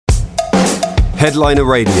Headliner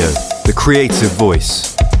Radio, the creative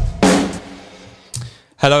voice.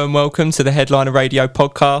 Hello and welcome to the Headliner Radio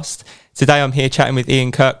podcast. Today I'm here chatting with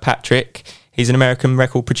Ian Kirkpatrick. He's an American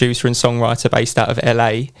record producer and songwriter based out of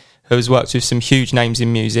LA who has worked with some huge names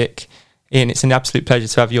in music. Ian, it's an absolute pleasure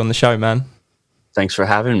to have you on the show, man. Thanks for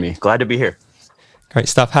having me. Glad to be here. Great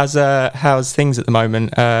stuff. How's things at the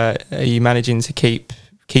moment? Are you managing to keep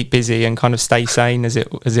busy and kind of stay sane, as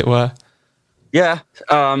it were? Yeah.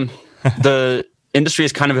 The industry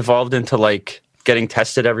has kind of evolved into like getting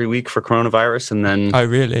tested every week for coronavirus, and then Oh,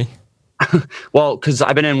 really? well, because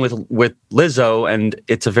I've been in with Lizzo, and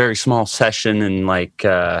it's a very small session, and like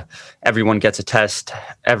everyone gets a test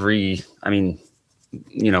every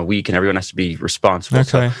week, and everyone has to be responsible.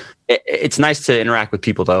 Okay. So it's nice to interact with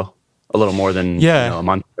people though, a little more than a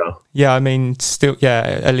month ago. Yeah, I mean, still,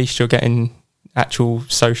 yeah, at least you're getting actual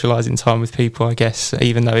socializing time with people, I guess,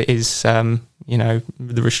 even though it is, the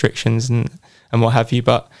restrictions and what have you.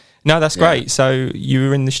 But no, that's great. So you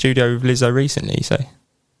were in the studio with Lizzo recently, so.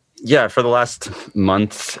 Yeah, for the last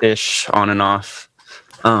month-ish, on and off.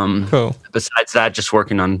 Cool. Besides that, just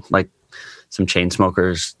working on like some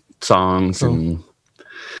Chainsmokers songs. Cool. And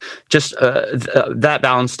just that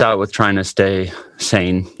balanced out with trying to stay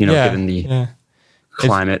sane, given the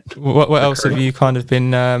climate. What else have you kind of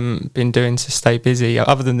been doing to stay busy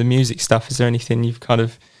other than the music stuff? Is there anything you've kind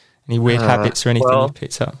of any weird habits or anything you've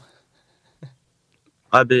picked up?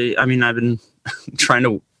 I've been trying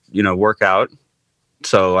to work out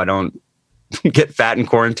so I don't get fat in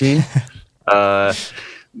quarantine. I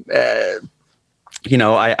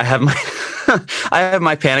have my I have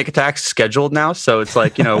my panic attacks scheduled now, so it's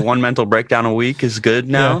like one mental breakdown a week is good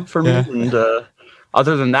now for me. And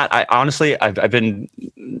other than that, I've been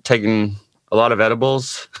taking a lot of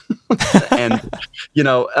edibles, and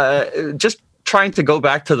just trying to go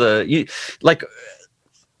back to the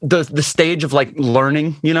stage of like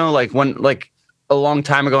learning. A long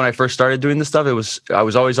time ago when I first started doing this stuff, I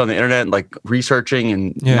was always on the internet like researching,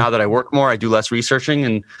 and now that I work more, I do less researching,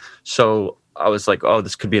 and so I was like, oh,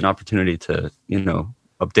 this could be an opportunity to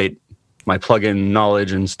update my plugin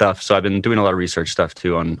knowledge and stuff. So I've been doing a lot of research stuff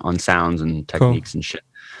too on sounds and techniques and shit,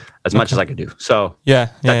 as much as I could do. So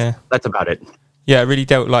that's about it. Yeah, I really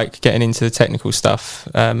dealt like getting into the technical stuff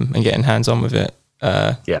and getting hands on with it.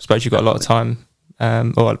 I suppose you've got a lot of time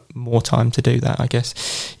or more time to do that, I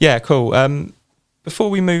guess. Yeah, cool.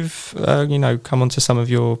 Before we move, come on to some of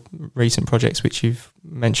your recent projects, which you've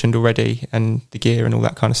mentioned already, and the gear and all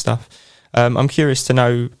that kind of stuff. I'm curious to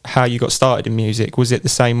know how you got started in music. Was it the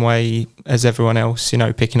same way as everyone else,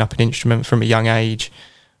 picking up an instrument from a young age?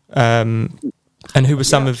 And who were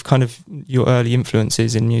some of kind of your early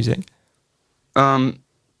influences in music?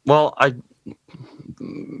 Well, I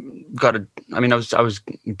was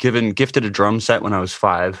gifted a drum set when I was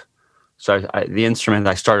 5. So the instrument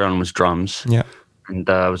I started on was drums. Yeah. And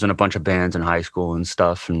I was in a bunch of bands in high school and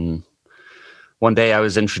stuff. And one day I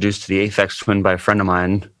was introduced to the Aphex Twin by a friend of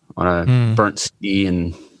mine on a burnt CD,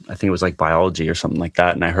 and I think it was like biology or something like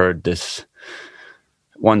that. And I heard this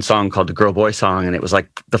one song called the Girl Boy Song, and it was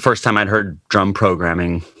like the first time I'd heard drum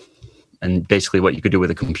programming and basically what you could do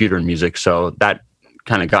with a computer in music. So that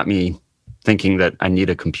kind of got me thinking that I need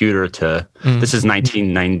a computer to, this is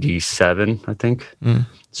 1997, I think.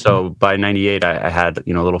 So by 98, I had, a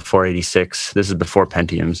little 486. This is before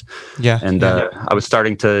Pentiums. Yeah. And I was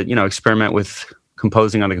starting to, experiment with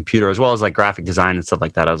composing on the computer, as well as like graphic design and stuff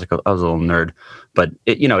like that. I was a little nerd, but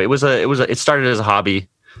it started as a hobby.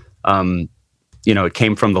 It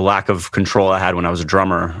came from the lack of control I had when I was a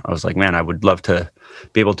drummer. I was like, man, I would love to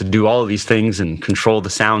be able to do all of these things and control the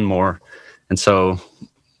sound more. And so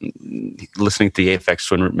listening to the Aphex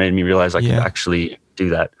Twin made me realize I could actually do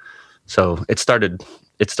that. So it started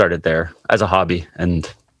there as a hobby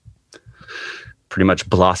and pretty much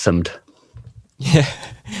blossomed.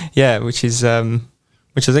 Yeah, which is I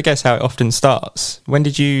guess how it often starts. What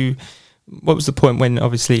was the point when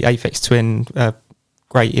obviously Aphex Twin,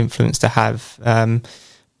 great influence to have,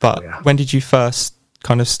 when did you first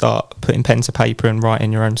kind of start putting pen to paper and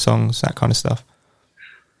writing your own songs, that kind of stuff?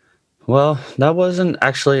 Well, that wasn't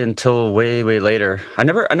actually until way, way later. I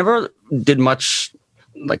never did much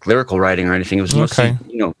like lyrical writing or anything. It was mostly,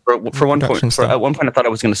 for one point, at one point I thought I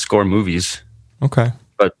was going to score movies. Okay.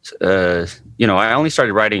 But, I only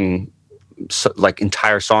started writing like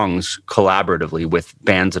entire songs collaboratively with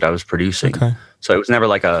bands that I was producing. Okay. So it was never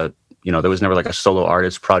like there was never like a solo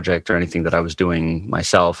artist project or anything that I was doing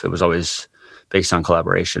myself. It was always based on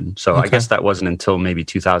collaboration. So I guess that wasn't until maybe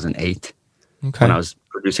 2008 when I was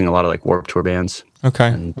producing a lot of like Warped Tour bands.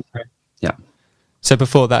 Yeah. So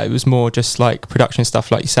before that, it was more just like production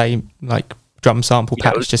stuff, like you say, like drum sample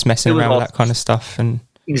packs, just messing around with that kind of stuff. And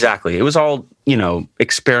exactly, it was all, you know,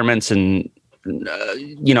 experiments. And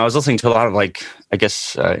you know, I was listening to a lot of, like, I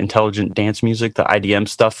guess intelligent dance music, the IDM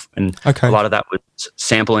stuff, and a lot of that was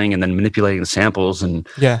sampling and then manipulating the samples and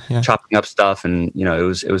chopping up stuff. And you know,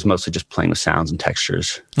 it was mostly just playing with sounds and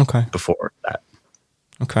textures. Before that.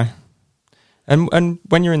 And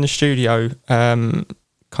when you're in the studio,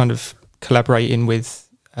 kind of collaborating with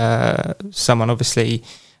someone, obviously,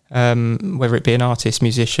 whether it be an artist,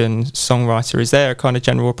 musician, songwriter, is there a kind of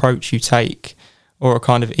general approach you take, or a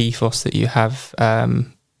kind of ethos that you have,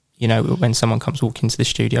 you know, when someone comes walking into the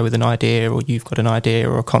studio with an idea, or you've got an idea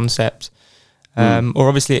or a concept? Or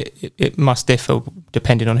obviously it must differ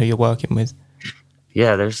depending on who you're working with.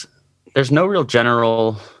 Yeah, there's no real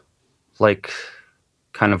general, like,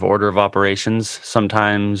 kind of order of operations.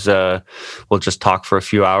 Sometimes we'll just talk for a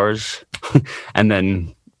few hours and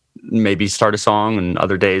then maybe start a song, and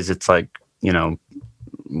other days it's like, you know,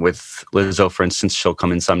 with Lizzo, for instance, she'll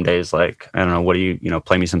come in some days like, I don't know, what do you know,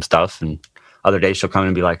 play me some stuff. And other days she'll come in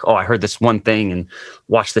and be like, oh, I heard this one thing and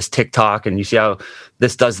watch this TikTok, and you see how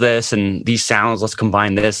this does this and these sounds, let's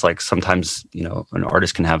combine this. Like, sometimes, you know, an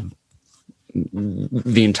artist can have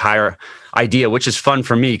the entire idea, which is fun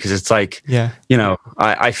for me, because it's like, you know,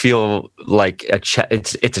 I feel like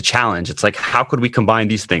it's a challenge. It's like, how could we combine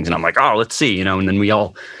these things? And I'm like, oh, let's see, you know, and then we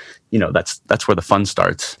all, you know, that's where the fun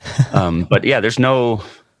starts. But yeah, there's no,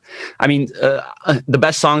 I mean, the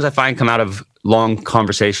best songs I find come out of long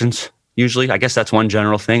conversations. Usually, I guess that's one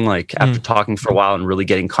general thing. Like, after talking for a while and really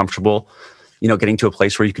getting comfortable, you know, getting to a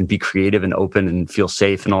place where you can be creative and open and feel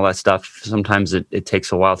safe and all that stuff. Sometimes it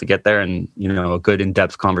takes a while to get there, and, you know, a good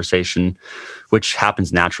in-depth conversation, which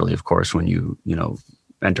happens naturally, of course, when you know,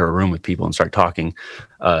 enter a room with people and start talking.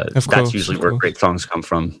 That's usually where great songs come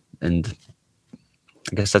from. And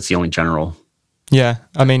I guess that's the only general. Yeah,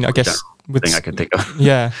 I mean, I guess thing I can think of.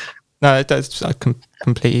 Yeah, no, it does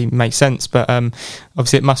completely make sense. But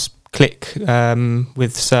obviously, it must click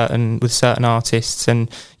with certain artists, and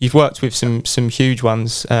you've worked with some huge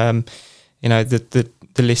ones. You know, the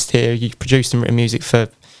list here. You've produced and written music for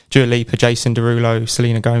Dua Lipa, Jason Derulo,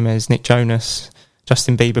 Selena Gomez, Nick Jonas,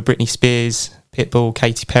 Justin Bieber, Britney Spears, Pitbull,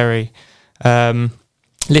 Katy Perry.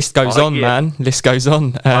 List goes on, man. List goes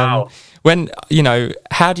on. Wow. When, you know,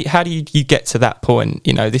 how do you get to that point?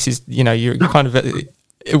 You know, this is, you know, you're kind of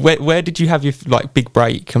where did you have your, like, big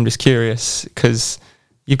break? I'm just curious, because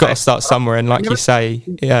you've got to start somewhere, and like you say,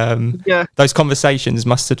 those conversations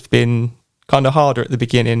must have been kind of harder at the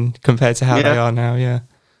beginning compared to how they are now. Yeah.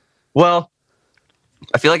 Well,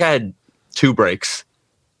 I feel like I had two breaks.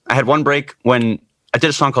 I had one break when I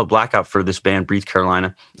did a song called Blackout for this band, Breathe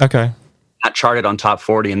Carolina. Okay. That charted on Top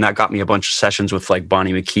 40, and that got me a bunch of sessions with, like,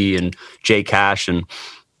 Bonnie McKee and Jay Cash, and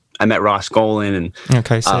I met Ross Golan, and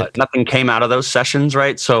nothing came out of those sessions,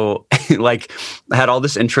 right? So, like, I had all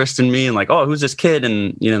this interest in me, and like, oh, who's this kid?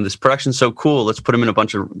 And, you know, this production's so cool. Let's put him in a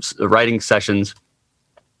bunch of writing sessions.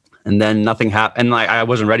 And then nothing happened, and, like, I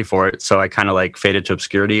wasn't ready for it, so I kind of, like, faded to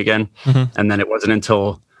obscurity again. And then it wasn't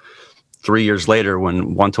until 3 years later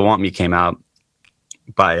when Want to Want Me came out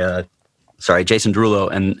by Jason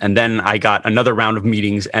Derulo, and then I got another round of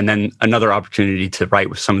meetings, and then another opportunity to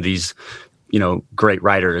write with some of these, you know, great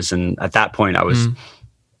writers. And at that point, I was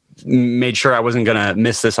made sure I wasn't going to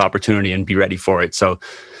miss this opportunity and be ready for it. So,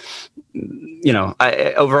 you know,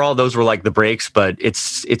 overall, those were like the breaks, but it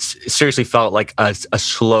seriously felt like a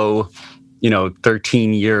slow, you know,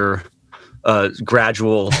 13-year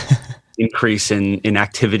gradual increase in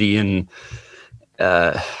activity and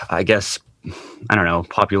I guess, I don't know,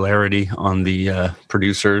 popularity on the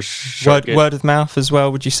producers. Word of mouth as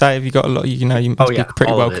well, would you say? Have you got a lot, you know, you must be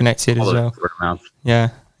pretty well connected as well. Word of mouth. Yeah.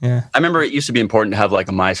 I remember it used to be important to have, like,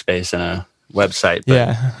 a MySpace and a website.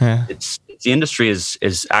 But it's the industry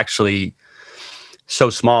is actually so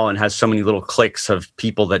small and has so many little cliques of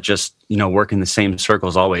people that just, you know, work in the same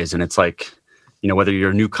circles always. And it's like, you know, whether you're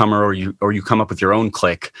a newcomer or you come up with your own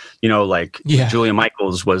clique, you know, like Julia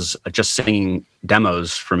Michaels was just singing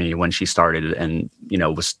demos for me when she started, and, you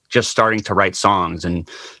know, was just starting to write songs. And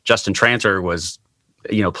Justin Tranter was,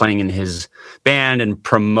 you know, playing in his band and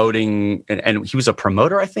promoting, and he was a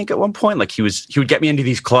promoter, I think, at one point. Like, he would get me into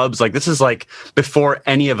these clubs. Like, this is like before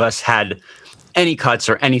any of us had any cuts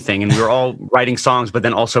or anything, and we were all writing songs, but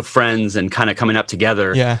then also friends and kind of coming up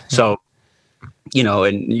together. So, you know,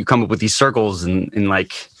 and you come up with these circles, and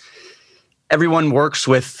like, everyone works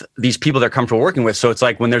with these people they're comfortable working with. So it's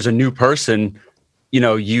like, when there's a new person, you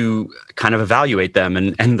know, you kind of evaluate them.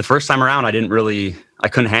 And the first time around, I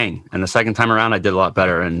couldn't hang. And the second time around, I did a lot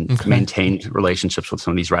better and maintained relationships with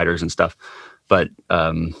some of these writers and stuff. But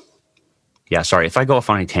yeah, sorry if I go off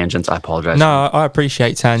on any tangents. I apologize. No, I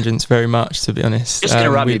appreciate tangents very much, to be honest. Just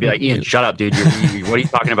interrupt me and be like, Ian, shut up, dude. What are you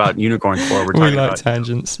talking about unicorns for? We're talking about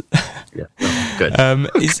tangents. Yeah, good.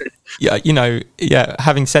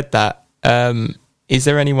 Having said that, is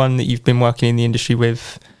there anyone that you've been working in the industry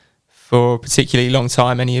with for a particularly long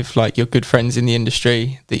time? Any of like your good friends in the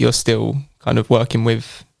industry that you're still kind of working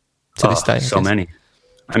with to this day? So many.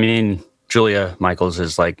 I mean, Julia Michaels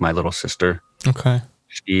is like my little sister. Okay.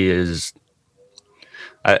 She is.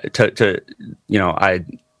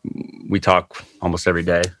 We talk almost every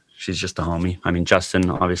day. She's just a homie. I mean,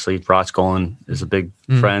 Justin, obviously, Ross Golan is a big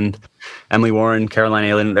friend. Emily Warren, Caroline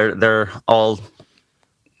Aylen, they're all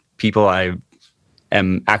people I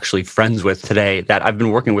am actually friends with today that I've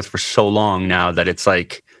been working with for so long now that it's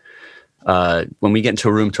like when we get into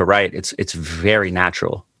a room to write, it's very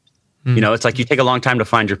natural. It's like you take a long time to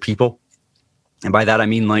find your people. And by that, I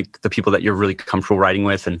mean like the people that you're really comfortable writing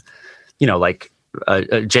with. And, like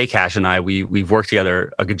Jay Cash and I, we've worked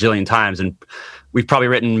together a gajillion times and we've probably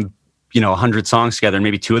written, 100 songs together and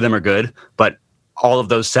maybe 2 of them are good, but all of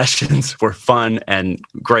those sessions were fun and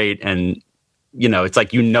great. And, it's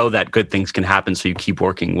like, that good things can happen. So you keep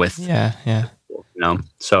working with,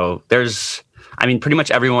 so there's, pretty much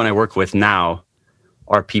everyone I work with now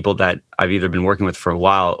are people that I've either been working with for a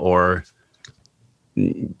while or,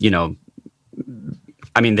 they're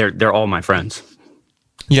all my friends.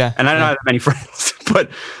 Yeah. And I don't have many friends, but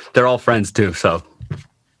they're all friends too. So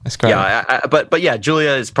that's great. Yeah. But yeah,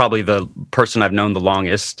 Julia is probably the person I've known the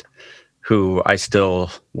longest who I still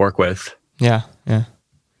work with. Yeah. Yeah.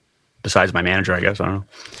 Besides my manager, I guess. I don't know.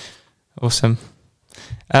 Awesome.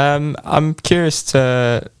 I'm curious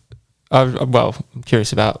I'm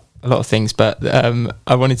curious about a lot of things, but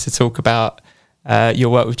I wanted to talk about your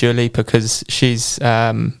work with Dua Lipa because she's,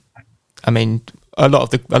 a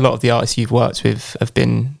lot of the artists you've worked with have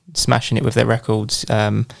been smashing it with their records.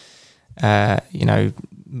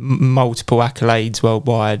 Multiple accolades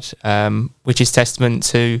worldwide, which is testament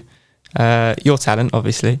to your talent,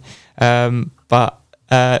 obviously. But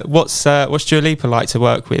what's Dua Lipa like to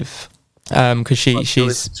work with? Because she's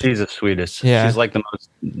the sweetest. Yeah. She's like the most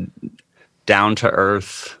down to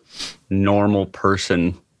earth, normal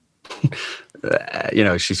person.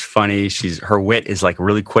 She's funny. Her wit is like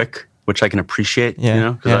really quick, which I can appreciate.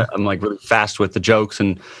 Because I'm like really fast with the jokes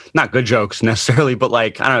and not good jokes necessarily, but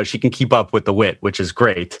like I don't know, she can keep up with the wit, which is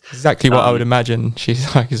great. Exactly what I would imagine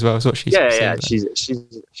she's like as well. Is what she's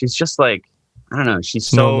She's just like I don't know. She's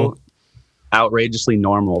so outrageously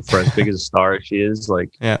normal for as big as a star as she is.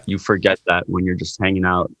 Like you forget that when you're just hanging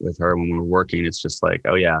out with her when we're working. It's just like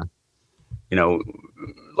oh yeah,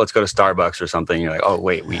 let's go to Starbucks or something. You're like oh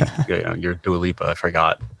wait you're Dua Lipa. I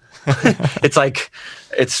forgot. It's like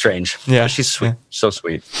it's strange. Yeah, but she's sweet. So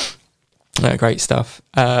sweet. Great stuff.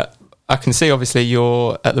 I can see obviously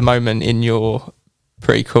you're at the moment in your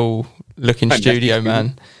pretty cool looking studio,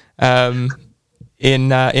 man. In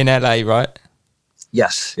LA, right?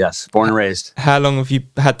 Yes. Born and raised. How long have you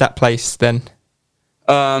had that place then?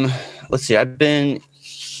 Let's see. I've been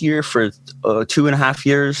here for 2.5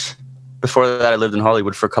 years. Before that, I lived in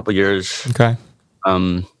Hollywood for a couple years. Okay.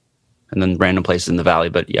 And then random places in the Valley.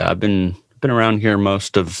 But yeah, I've been around here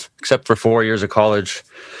except for 4 years of college.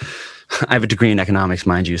 I have a degree in economics,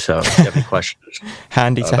 mind you. So if you have any questions,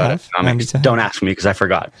 handy to have. Don't ask me because I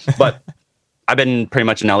forgot. But I've been pretty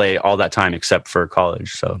much in LA all that time except for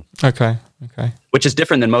college. So okay. Which is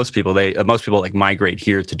different than most people. Most people like migrate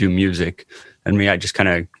here to do music, and me, I just kind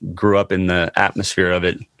of grew up in the atmosphere of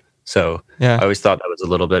it. So I always thought that was a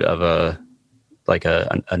little bit of an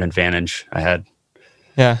advantage I had.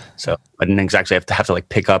 Yeah. So I didn't exactly have to like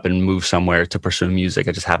pick up and move somewhere to pursue music.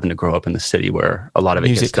 I just happened to grow up in the city where a lot of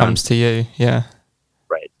music comes to you. Yeah.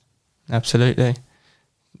 Right. Absolutely.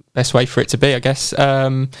 Best way for it to be, I guess. I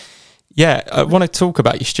want to talk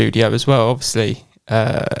about your studio as well, obviously.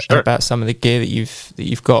 Sure. About some of the gear that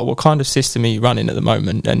you've got. What kind of system are you running at the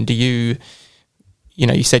moment? And do you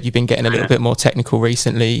said you've been getting a little bit more technical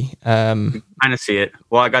recently. Kind of see it.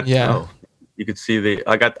 Well, I got you could see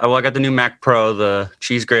I got the new Mac Pro, the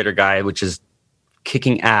cheese grater guy, which is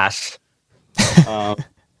kicking ass.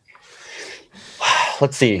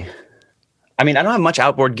 Let's see. I don't have much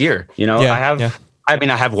outboard gear. I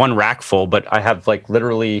have one rack full, but I have like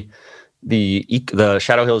literally the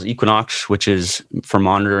Shadow Hills Equinox, which is for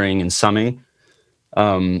monitoring and summing.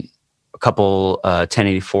 A couple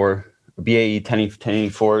 1084 BAE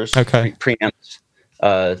 1084s, okay, preamps.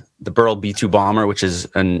 The Burl B2 Bomber, which is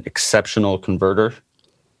an exceptional converter.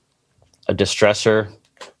 A distressor.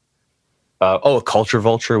 A Culture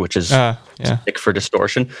Vulture, which is stick for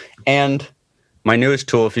distortion, and my newest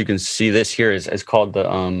tool, if you can see this here, is called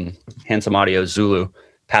the Handsome Audio Zulu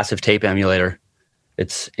passive tape emulator.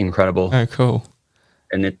 It's incredible. Oh, cool.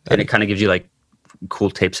 And it kind of gives you like cool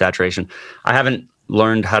tape saturation. I haven't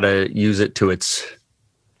learned how to use it to its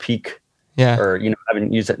peak. Yeah. Or, I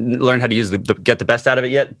haven't learned how to use get the best out of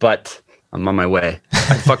it yet, but I'm on my way.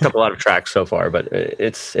 I fucked up a lot of tracks so far, but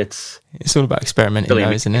it's all about experimenting, though,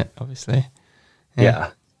 isn't it? Obviously.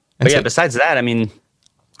 Yeah. But besides that, I mean,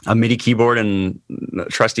 a MIDI keyboard and a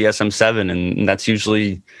trusty SM7, and that's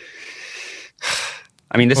usually.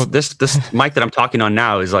 I mean, this mic that I'm talking on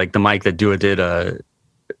now is like the mic that Dua did.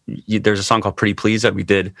 There's a song called "Pretty Please" that we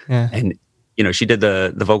did, and she did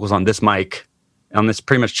the vocals on this mic, on this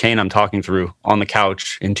pretty much chain I'm talking through on the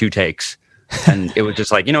couch in 2 takes. And it was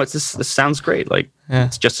just like, this sounds great. Like,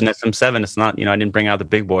 it's just an SM7. It's not, I didn't bring out the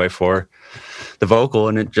big boy for the vocal,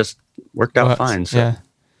 and it just worked out fine. So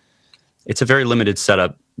it's a very limited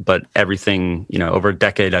setup, but everything, over a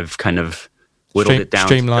decade, I've kind of whittled it down.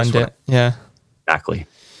 Streamlined it. Yeah. Exactly.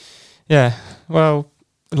 Yeah. Well,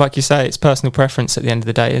 like you say, it's personal preference at the end of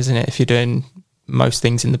the day, isn't it? If you're doing most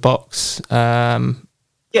things in the box, you can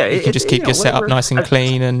just keep your setup nice and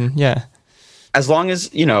clean, and as long as,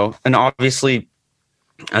 and obviously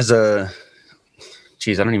I don't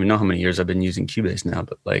even know how many years I've been using Cubase now,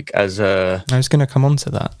 but like I was going to come on to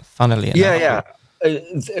that, funnily enough.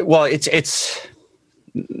 Well, it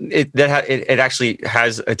actually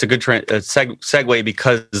has, it's a good segue,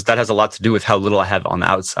 because that has a lot to do with how little I have on the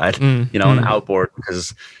outside, on the outboard,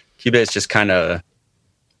 because Cubase just kind of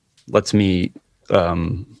lets me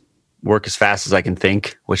work as fast as I can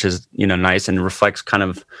think, which is, nice, and reflects kind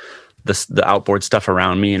of the outboard stuff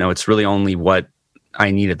around me. It's really only what I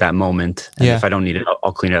need at that moment. And if I don't need it,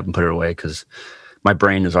 I'll clean it up and put it away, because my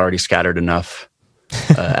brain is already scattered enough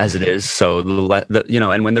as it is. So,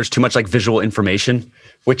 and when there's too much like visual information,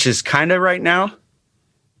 which is kind of right now,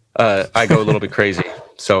 I go a little bit crazy.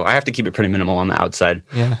 So I have to keep it pretty minimal on the outside.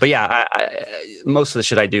 Yeah. But I most of the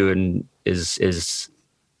shit I do is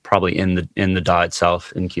probably in the DAW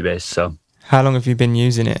itself in Cubase. So how long have you been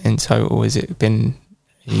using it in total? Has it been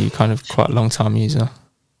you kind of quite a long time user?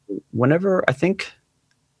 Whenever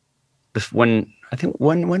when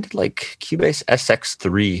did like Cubase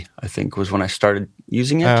SX3 I think was when I started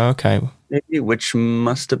using it. Oh, okay. Maybe, which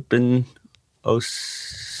must have been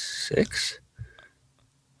 06,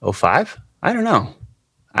 05. I don't know.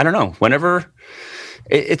 Whenever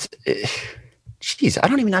geez, I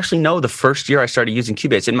don't even actually know the first year I started using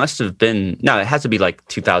Cubase. It must have been, it has to be like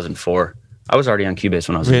 2004. I was already on Cubase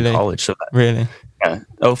when I was in college. So really? Yeah,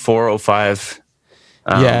 04, 05.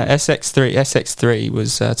 SX3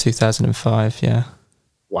 was 2005, yeah.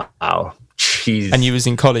 Wow. Jeez. And you was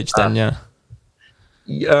in college then,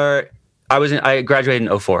 I graduated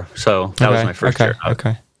in 04, so that was my first year.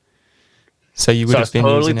 Okay. So you would have been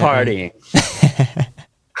totally using partying.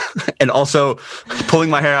 And also pulling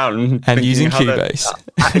my hair out and using Cubase.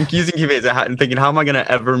 Using Cubase and thinking, how am I going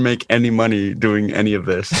to ever make any money doing any of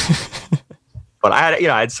this? But I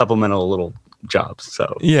had supplemental little jobs.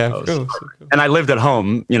 So cool. And I lived at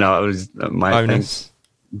home. It was my bonus. Thing.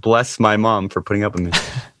 Bless my mom for putting up with me.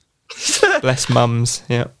 Bless mums.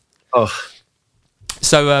 Yeah. Oh.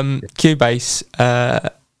 So Cubase,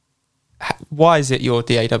 why is it your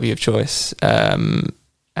DAW of choice? And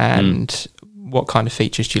what kind of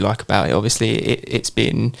features do you like about it? Obviously, it's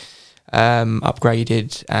been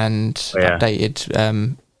upgraded and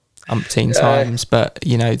updated umpteen times, but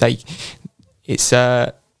it's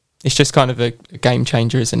just kind of a game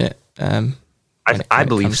changer, isn't it? I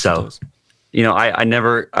believe so.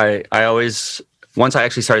 I always, once I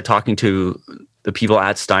actually started talking to the people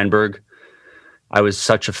at Steinberg, I was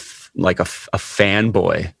such a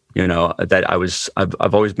fanboy. That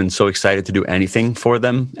I've always been so excited to do anything for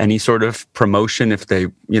them, any sort of promotion, if they,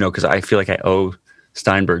 because I feel like I owe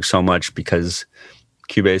Steinberg so much, because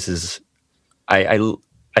Cubase is, I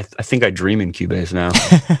think I dream in Cubase now.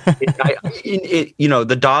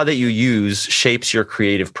 The DAW that you use shapes your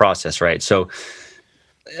creative process, right? So,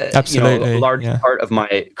 absolutely, a large part of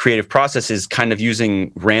my creative process is kind of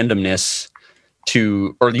using randomness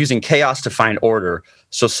or using chaos to find order.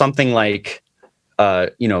 So something like,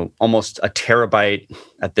 almost a terabyte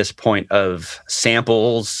at this point of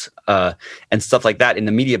samples and stuff like that in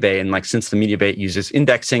the Media Bay. And like, since the Media Bay uses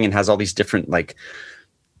indexing and has all these different,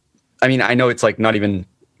 I know it's like not even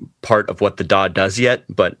part of what the DAW does yet,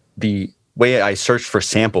 but the way I search for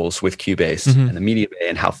samples with Cubase and the Media Bay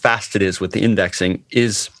and how fast it is with the indexing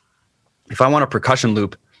is, if I want a percussion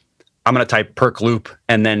loop, I'm going to type perc loop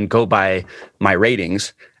and then go by my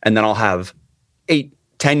ratings, and then I'll have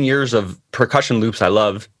 8-10 years of percussion loops I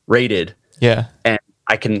love rated. Yeah. And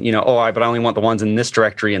I can, but I only want the ones in this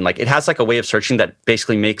directory. And like, it has like a way of searching that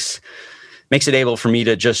basically makes it able for me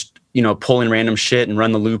to just, pull in random shit and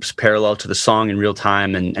run the loops parallel to the song in real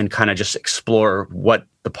time and kind of just explore what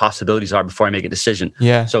the possibilities are before I make a decision.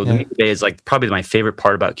 Yeah. So the MIDI bay is like probably my favorite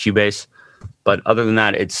part about Cubase. But other than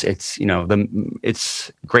that,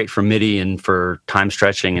 it's great for MIDI and for time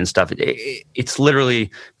stretching and stuff. It's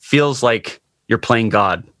literally feels like you're playing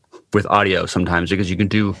God with audio sometimes, because you can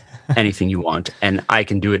do anything you want, and I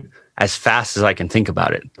can do it as fast as I can think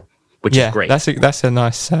about it, which is great. That's a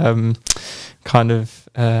nice kind of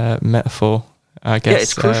metaphor, I guess. Yeah,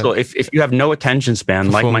 it's crucial. If you have no attention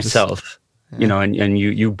span, like myself, and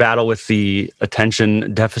you battle with the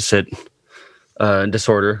attention deficit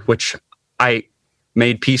disorder, which I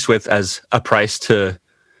made peace with as a price to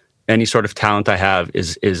any sort of talent I have,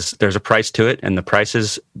 is there's a price to it, and the price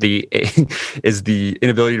is the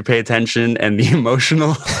inability to pay attention and the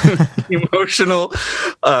emotional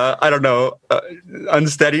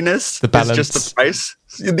unsteadiness. The balance. Is just the price.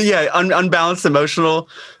 Yeah, unbalanced emotional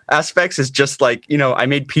aspects is just like, I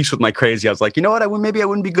made peace with my crazy. I was like, you know what, maybe I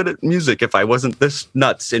wouldn't be good at music if I wasn't this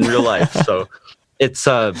nuts in real life. So it's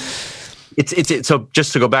so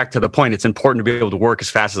just to go back to the point, it's important to be able to work as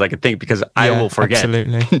fast as I can think, because I will forget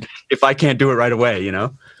if I can't do it right away,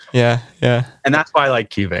 Yeah. And that's why I like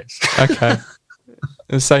Cubase. Okay.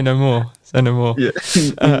 Say no more. Yeah.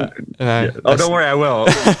 No, oh, don't worry, I will.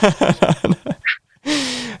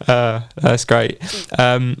 That's great.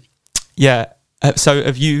 So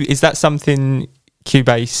is that something,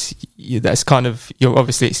 Cubase, that's kind of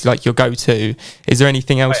obviously it's like your go-to? Is there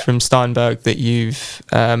anything else from Steinberg that you've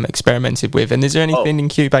experimented with, and is there anything in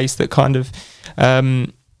Cubase that kind of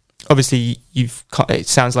obviously it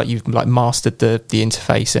sounds like you've like mastered the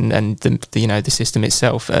interface and the system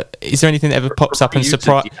itself? Is there anything that ever pops up and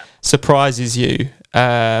surprises you,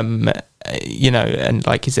 and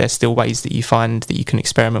like, is there still ways that you find that you can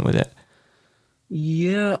experiment with it?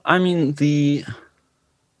 Yeah, I mean,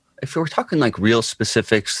 if we're talking like real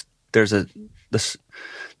specifics, there's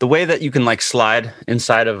the way that you can like slide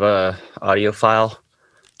inside of a audio file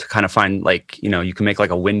to kind of find, like, you can make like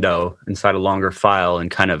a window inside a longer file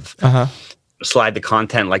and kind of slide the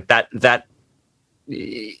content like that.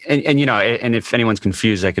 And if anyone's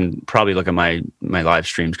confused, I can probably look at my live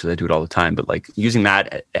streams, because I do it all the time. But like, using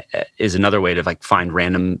that is another way to like find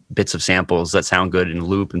random bits of samples that sound good in a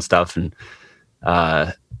loop and stuff. And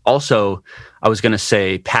also, I was going to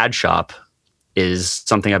say Pad Shop is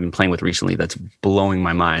something I've been playing with recently that's blowing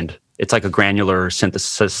my mind. It's like a granular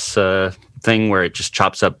synthesis thing where it just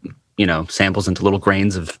chops up, samples into little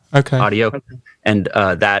grains of audio. And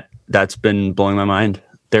that's been blowing my mind.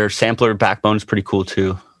 Their sampler backbone is pretty cool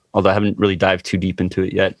too, although I haven't really dived too deep into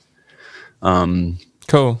it yet.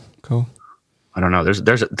 Cool. I don't know.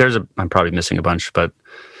 I'm probably missing a bunch, but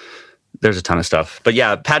there's a ton of stuff. But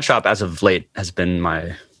yeah, Pad Shop as of late has been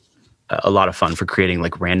a lot of fun for creating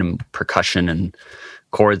like random percussion and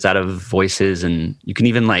chords out of voices. And you can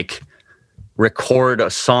even like record a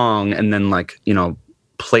song and then like,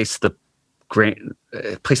 place the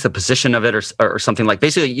position of it or something. Like,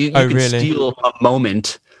 basically you can steal a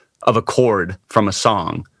moment of a chord from a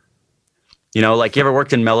song. Like, you ever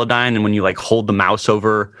worked in Melodyne, and when you like hold the mouse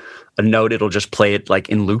over a note, it'll just play it like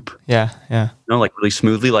in loop. Yeah. Like really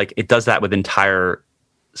smoothly. Like, it does that with entire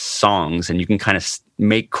songs, and you can kind of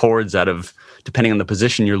make chords out of, depending on the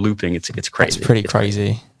position you're looping. It's crazy. It's pretty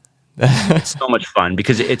crazy. It's so much fun,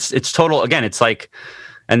 because it's total. Again, it's like,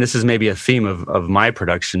 and this is maybe a theme of my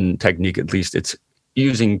production technique, at least. It's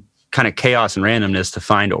using kind of chaos and randomness to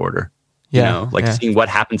find order. Seeing what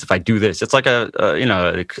happens if I do this. It's like a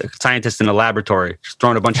scientist in a laboratory just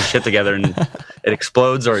throwing a bunch of shit together, and it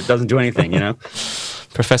explodes or it doesn't do anything.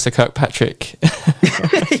 Professor Kirkpatrick.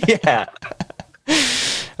 Yeah.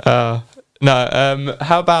 No.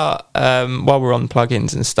 How about while we're on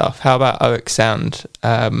plugins and stuff? How about OX Sound?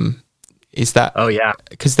 Is that? Oh yeah.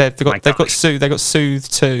 Because they've got Soothe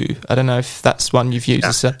too. I don't know if that's one you've used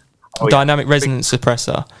as a dynamic resonance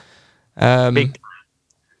suppressor. Big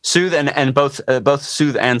Soothe and both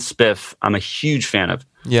Soothe and Spiff, I'm a huge fan of.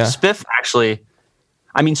 Yeah. Spiff, actually,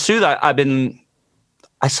 I mean, Soothe,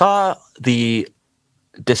 I saw the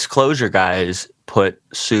Disclosure guys put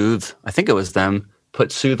Soothe, I think it was them,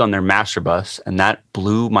 put Soothe on their master bus, and that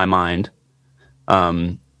blew my mind.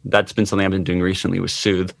 That's been something I've been doing recently with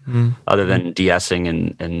Soothe, other than de-essing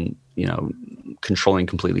and controlling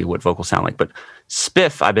completely what vocals sound like. But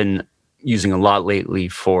Spiff, I've been using a lot lately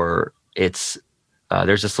for its.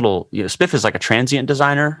 There's this little, Spiff is like a transient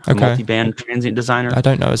designer, a multi-band transient designer. I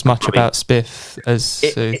don't know as much about Spiff as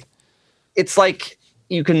Soothe. It's like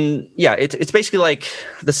it's basically like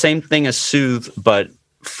the same thing as Soothe, but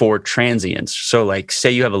for transients. So like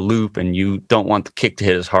say you have a loop and you don't want the kick to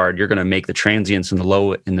hit as hard, you're going to make the transients in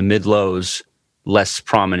the mid lows less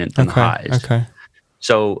prominent than the highs. Okay.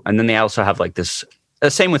 So, and then they also have like this,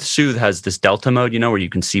 same with Soothe has this delta mode, where you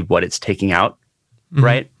can see what it's taking out,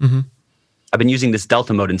 right? Mm-hmm. I've been using this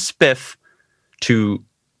delta mode in Spiff to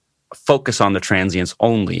focus on the transients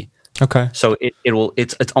only. Okay. So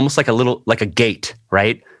it's almost like a gate,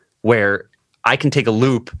 right? Where I can take a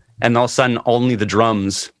loop and all of a sudden only the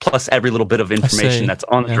drums plus every little bit of information that's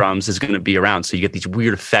on the drums is going to be around. So you get these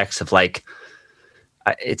weird effects of like,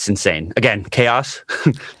 it's insane. Again, chaos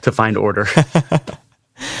to find order.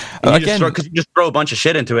 Because you just throw a bunch of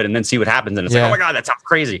shit into it and then see what happens. And it's like, oh my God, that sounds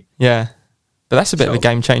crazy. Yeah. But that's a bit of a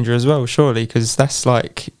game changer as well, surely, because that's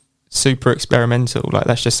like super experimental. Like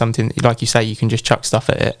that's just something, like you say, you can just chuck stuff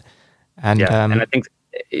at it. And and I think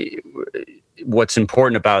what's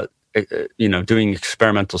important about doing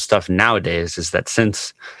experimental stuff nowadays is that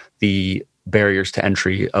since the barriers to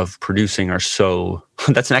entry of producing are so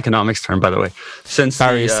that's an economics term, by the way, since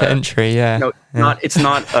barriers to entry it's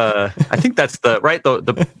not I think that's the right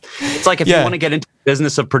the it's like if you want to get into the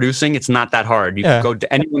business of producing, it's not that hard. You can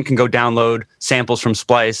anyone can go download samples from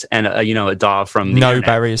Splice and a DAW from the internet.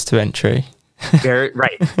 Barriers to entry.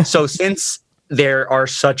 Right. So since there are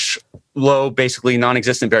such low, basically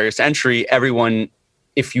non-existent barriers to entry, everyone,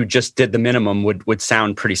 if you just did the minimum, would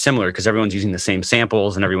sound pretty similar because everyone's using the same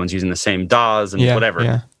samples and everyone's using the same DAWs and whatever.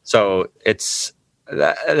 Yeah. So that's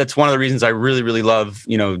one of the reasons I really, really love,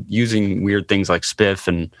 using weird things like Spiff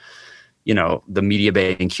and, the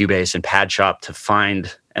Mediabase and Cubase and Pad Shop to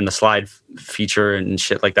find, and the slide feature and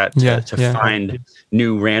shit like that to find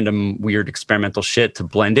new random weird experimental shit to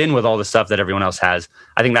blend in with all the stuff that everyone else has.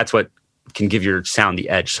 I think that's what can give your sound the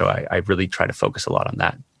edge. So I really try to focus a lot on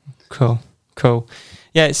that. Cool.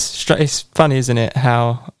 Yeah, it's funny, isn't it?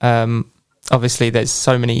 How obviously there's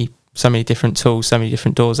so many different tools, so many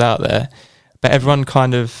different DAWs out there, but everyone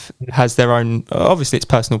kind of has their own. Obviously, it's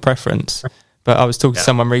personal preference. But I was talking to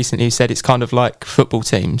someone recently who said it's kind of like football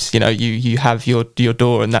teams. You have your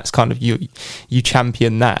DAW, and that's kind of you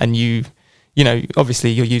champion that, and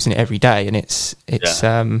obviously you're using it every day, and it's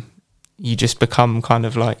you just become kind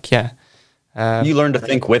of like you learn to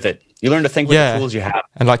think with it. You learn to think with the tools you have.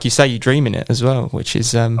 And like you say, you dream in it as well, which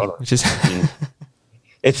is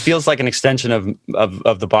it feels like an extension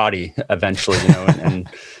of the body eventually, and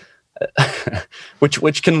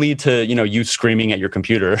which can lead to, you screaming at your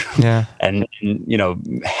computer and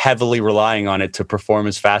heavily relying on it to perform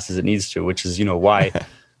as fast as it needs to, which is, why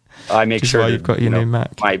I make sure you've got your new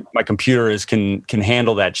Mac. My computer can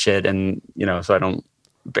handle that shit. And, so I don't,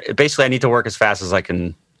 basically I need to work as fast as I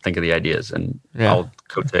can think of the ideas, and I'll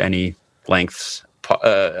go to any lengths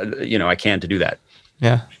I can to do that.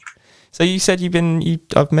 Yeah. So you said you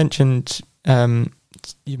mentioned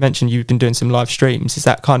you've been doing some live streams. Is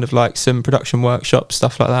that kind of like some production workshops,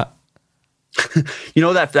 stuff like that?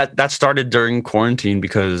 that started during quarantine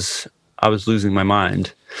because I was losing my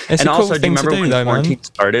mind. It's and a cool also, thing do you remember when quarantine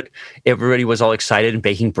started? Everybody was all excited and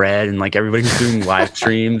baking bread, and like everybody was doing live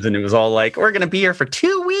streams, and it was all like, we're going to be here for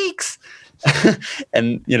 2 weeks.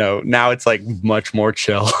 And now it's like much more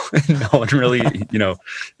chill. No one really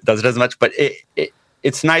does it as much, but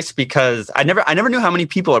it's nice because I never knew how many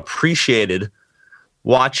people appreciated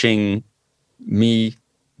watching me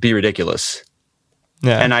be ridiculous.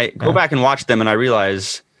 And I go back and watch them, and I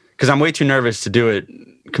realize, because I'm way too nervous to do it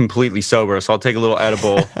completely sober, so I'll take a little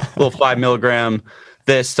edible, a little 5 milligram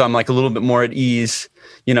so I'm like a little bit more at ease,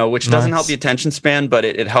 which doesn't help the attention span, but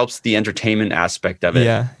it helps the entertainment aspect of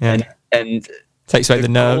it. And takes away the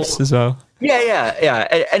nerves as well.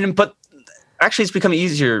 And but actually it's become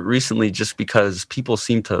easier recently just because people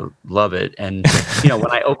seem to love it. And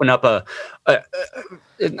when I open up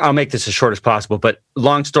I'll make this as short as possible, but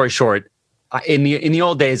long story short, in the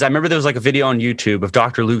old days, I remember there was like a video on YouTube of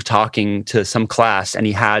Dr. Luke talking to some class, and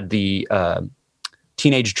he had the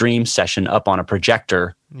Teenage Dream session up on a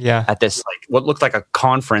projector at this like what looked like a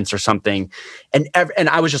conference or something, and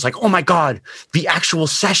I was just like, oh my God, the actual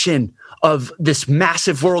session of this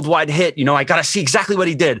massive worldwide hit, I got to see exactly what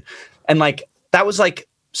he did. And like that was like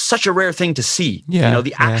such a rare thing to see.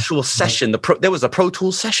 The actual session, there was a Pro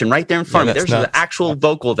Tools session right there in front of me. There's the actual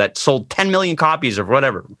vocal that sold 10 million copies or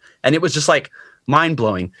whatever, and it was just like mind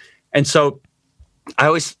blowing. And so I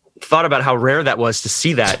always thought about how rare that was to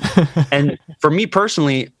see that. And for me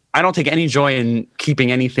personally, I don't take any joy in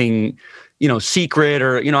keeping anything, secret,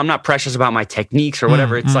 or, I'm not precious about my techniques or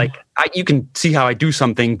whatever. It's like, you can see how I do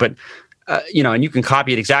something, but, and you can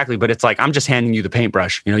copy it exactly, but it's like, I'm just handing you the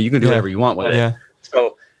paintbrush, you can do whatever you want with it.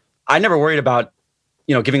 So I never worried about,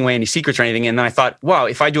 giving away any secrets or anything. And then I thought, wow,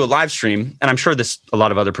 if I do a live stream, and I'm sure a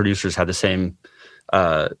lot of other producers had the same,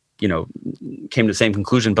 came to the same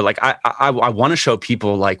conclusion, but like, I want to show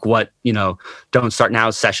people like what, Don't Start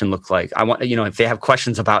Now's session looked like. I want, if they have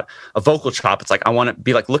questions about a vocal chop, it's like, I want to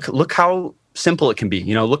be like, look how simple it can be,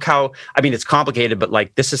 look how, it's complicated, but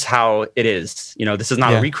like, this is how it is, this is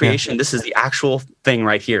not a recreation. This is the actual thing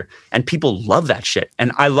right here. And people love that shit.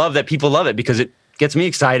 And I love that people love it because it gets me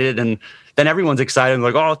excited, and then everyone's excited and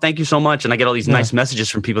like, oh, thank you so much. And I get all these nice messages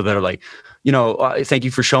from people that are like, thank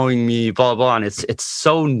you for showing me blah, blah, blah. And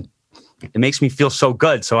it makes me feel so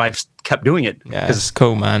good. So I've kept doing it. Yeah, it's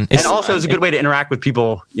cool, man. And also it's a good way to interact with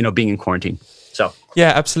people, being in quarantine. So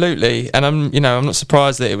yeah, absolutely. And I'm not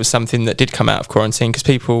surprised that it was something that did come out of quarantine, because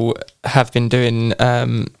people have been doing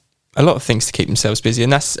a lot of things to keep themselves busy.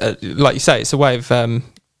 And that's, like you say, it's a way of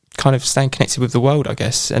kind of staying connected with the world, I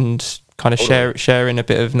guess, and kind of sharing a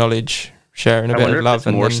bit of knowledge, sharing a bit of love.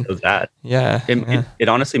 And more so that. Yeah. It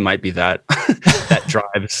honestly might be that that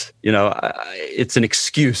drives, it's an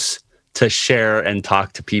excuse to share and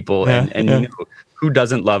talk to people. And who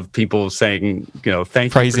doesn't love people saying,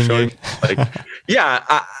 thank praising you for showing, like,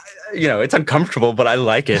 it's uncomfortable, but I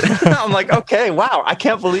like it. I'm like, okay, wow, I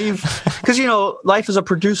can't believe, because, life as a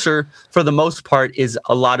producer for the most part is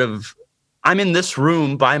a lot of, I'm in this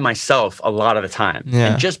room by myself a lot of the time,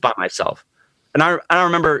 and just by myself. And I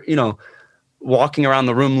remember, walking around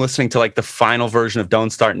the room listening to like the final version of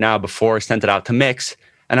Don't Start Now before I sent it out to mix.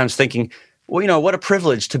 And I was thinking, well, what a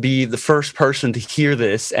privilege to be the first person to hear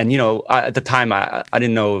this. And, at the time I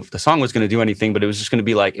didn't know if the song was going to do anything, but it was just going to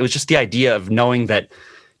be like, it was just the idea of knowing that,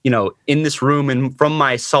 in this room and from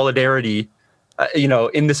my solidarity,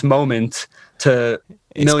 in this moment to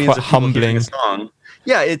millions of people hearing the song.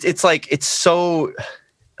 Yeah, it's like, that's so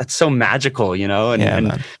magical,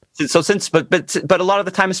 and so but a lot of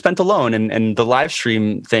the time is spent alone, and the live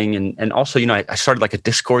stream thing, and also, I started like a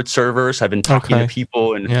Discord server, so I've been talking to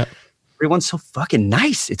people, and everyone's so fucking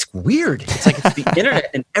nice. It's weird. It's like it's the internet,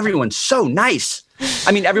 and everyone's so nice.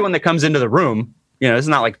 Everyone that comes into the room, it's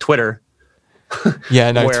not like Twitter.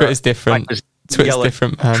 Yeah, no, Twitter's different. Twitter's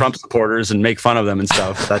different, man. Trump supporters and make fun of them and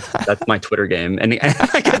stuff. That's my Twitter game, and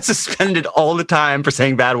I get suspended all the time for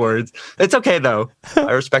saying bad words. It's okay though.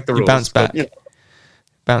 I respect the rules. Bounce back. But,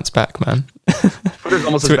 bounce back, man. Twitter's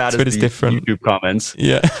almost as bad Twitter's as the different. YouTube comments.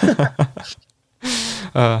 Yeah.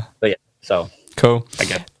 But yeah, so cool. I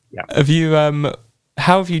guess. Yeah. Have you?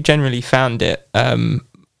 How have you generally found it?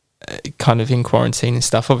 Kind of in quarantine and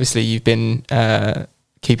stuff. Obviously, you've been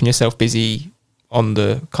keeping yourself busy on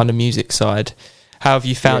the kind of music side. How have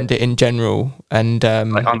you found it in general? And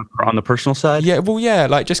like on the personal side? Yeah, well, yeah,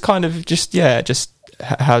 like just how's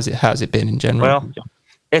it been in general? Well,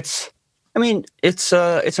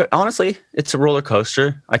 honestly, it's a roller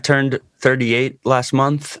coaster. I turned 38 last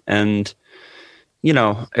month, and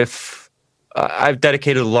if I've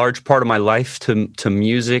dedicated a large part of my life to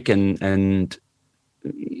music, and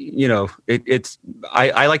it's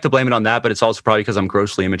I like to blame it on that, but it's also probably because I'm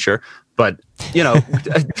grossly immature. But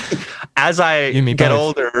as I get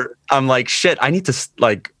older, I'm like, shit, I need to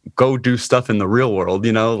like go do stuff in the real world,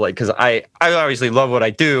 like, because I obviously love what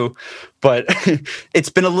I do, but it's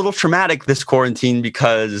been a little traumatic this quarantine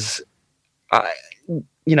because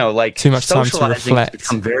like too much time to reflect. It's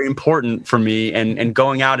become very important for me, and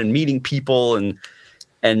going out and meeting people,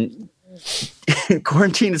 and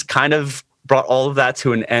quarantine has kind of brought all of that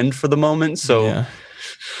to an end for the moment. So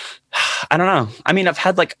I don't know. I've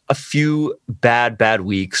had like a few bad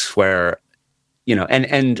weeks where,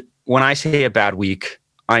 and when I say a bad week,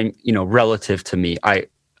 I'm, relative to me, I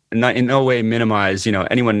not in no way minimize,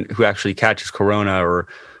 anyone who actually catches corona or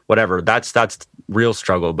whatever. That's real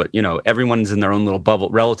struggle. But, everyone's in their own little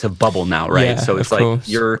relative bubble now, right? Yeah, so it's like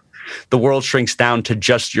the world shrinks down to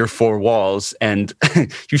just your four walls, and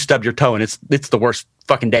you stub your toe, and it's the worst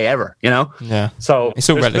fucking day ever, Yeah. So it's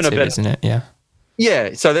all relative, isn't it? Yeah.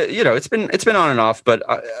 Yeah. So it's been on and off, but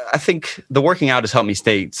I think the working out has helped me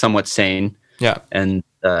stay somewhat sane. Yeah. And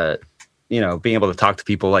being able to talk to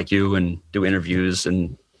people like you and do interviews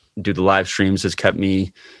and do the live streams has kept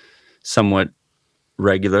me somewhat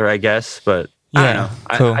regular, I guess. But I don't know.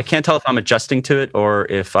 Cool. I can't tell if I'm adjusting to it or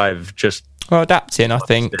if I've just adapting, I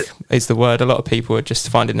think, is the word. A lot of people are just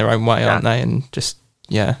finding their own way, aren't they? And just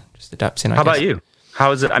adapting. How about you?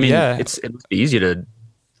 How is it? It must be easy to,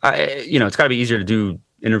 it's got to be easier to do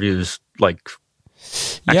interviews like.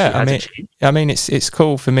 It's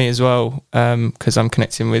cool for me as well, because I'm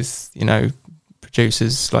connecting with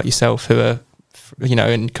producers like yourself who are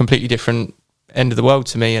in completely different end of the world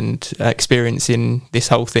to me, and experiencing this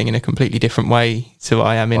whole thing in a completely different way to what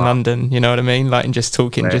I am in London. You know what I mean? Like, and just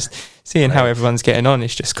talking, just seeing how everyone's getting on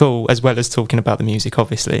is just cool, as well as talking about the music,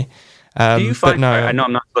 obviously. Do you find? I know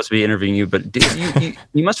I'm not supposed to be interviewing you, but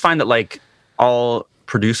you must find that like all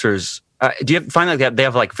producers. Do you find like they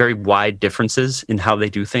have like very wide differences in how they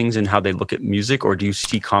do things and how they look at music, or do you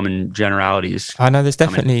see common generalities? I know there's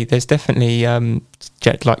definitely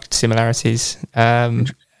like similarities.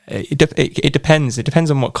 It depends. It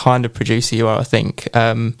depends on what kind of producer you are, I think.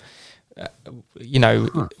 When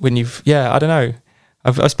you've I don't know.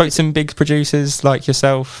 I've spoke to some big producers like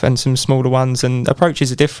yourself and some smaller ones, and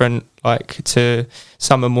approaches are different. Like, to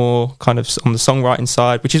some are more kind of on the songwriting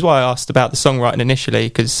side, which is why I asked about the songwriting initially,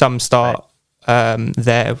 because some start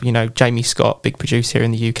there. Jamie Scott, big producer here in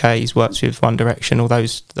the UK, he's worked with One Direction, all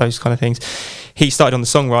those kind of things. He started on the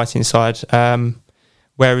songwriting side,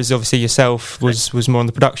 whereas obviously yourself was more on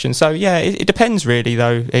the production. So yeah, it depends really,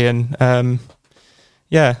 though, Ian.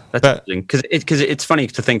 Yeah, that's interesting, because it's funny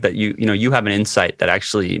to think that you have an insight that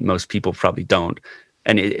actually most people probably don't,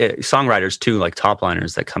 and songwriters too, like top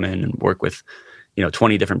liners that come in and work with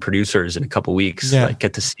 20 different producers in a couple weeks, like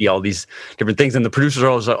get to see all these different things, and the producers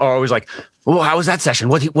are always like, "Oh, how was that session?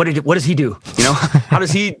 What does he do? How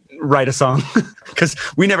does he write a song?" Because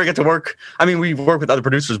we never get to work. I mean, we work with other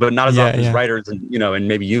producers, but not as often as writers, and and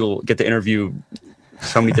maybe you'll get to interview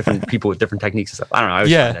so many different people with different techniques and stuff. I don't know. I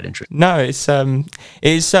always find that interesting. No, it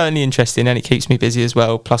is certainly interesting, and it keeps me busy as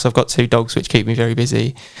well. Plus, I've got 2 dogs which keep me very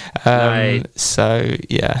busy. Nice. So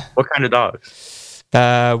yeah. What kind of dogs?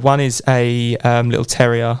 One is a little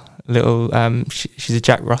terrier, she's a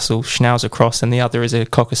Jack Russell Schnauzer cross, and the other is a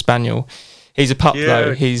Cocker Spaniel. He's a pup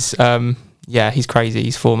though. He's he's crazy.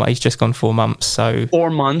 He's he's just gone 4 months. So 4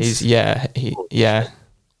 months. He's a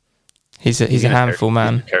handful,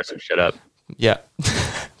 man. Tear some shit up. Yeah,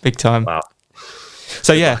 big time. Wow.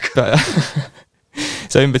 So but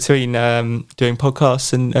so in between doing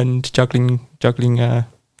podcasts and juggling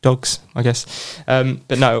dogs, I guess.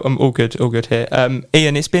 But no, I'm all good here.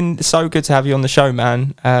 Ian, it's been so good to have you on the show,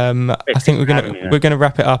 man. I think we're gonna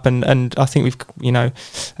wrap it up, and I think we've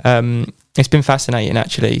it's been fascinating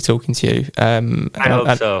actually talking to you. I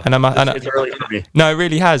hope so. And it's early for me. No, it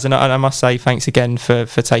really has, and I must say thanks again for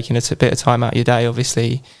taking a bit of time out of your day.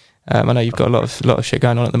 Obviously, I know you've got a lot of shit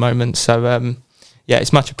going on at the moment, so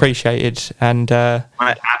it's much appreciated. And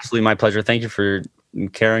absolutely my pleasure. Thank you for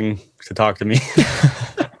caring to talk to me.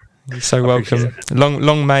 You're so welcome.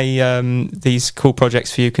 Long may these cool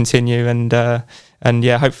projects for you continue, and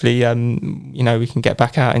hopefully we can get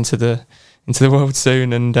back out into the world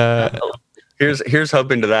soon. And here's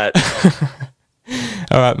hoping to that.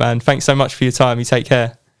 All right, man. Thanks so much for your time. You take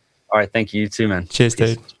care. All right, thank you too, man. Cheers,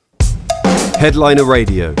 dude. Headliner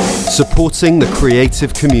Radio, supporting the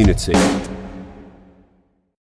creative community.